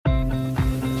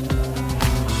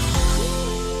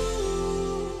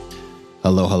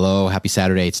Hello, hello. Happy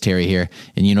Saturday. It's Terry here.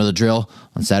 And you know the drill.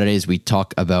 On Saturdays, we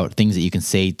talk about things that you can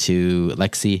say to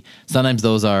Lexi. Sometimes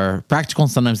those are practical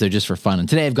and sometimes they're just for fun. And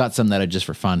today I've got some that are just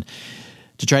for fun.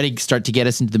 To try to start to get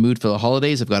us into the mood for the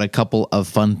holidays, I've got a couple of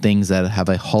fun things that have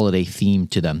a holiday theme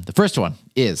to them. The first one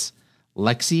is,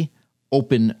 Lexi,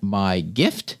 open my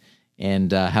gift,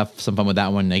 and have some fun with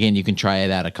that one. Again, you can try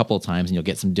that a couple of times and you'll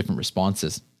get some different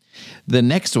responses. The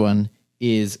next one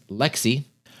is, Lexi,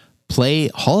 play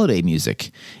holiday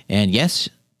music. And yes,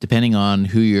 depending on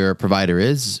who your provider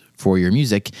is for your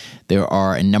music, there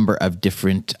are a number of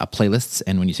different playlists.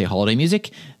 And when you say holiday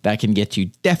music, that can get you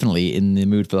definitely in the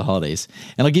mood for the holidays.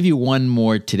 And I'll give you one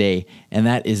more today, and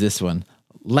that is this one.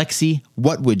 Lexi,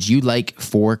 what would you like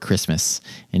for Christmas?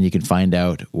 And you can find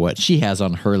out what she has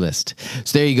on her list.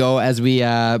 So there you go. As we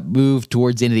move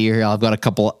towards the end of the year, I've got a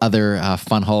couple other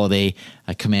fun holiday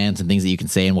commands and things that you can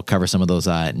say, and we'll cover some of those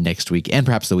next week and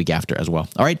perhaps the week after as well.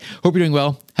 All right. Hope you're doing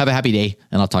well. Have a happy day,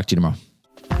 and I'll talk to you tomorrow.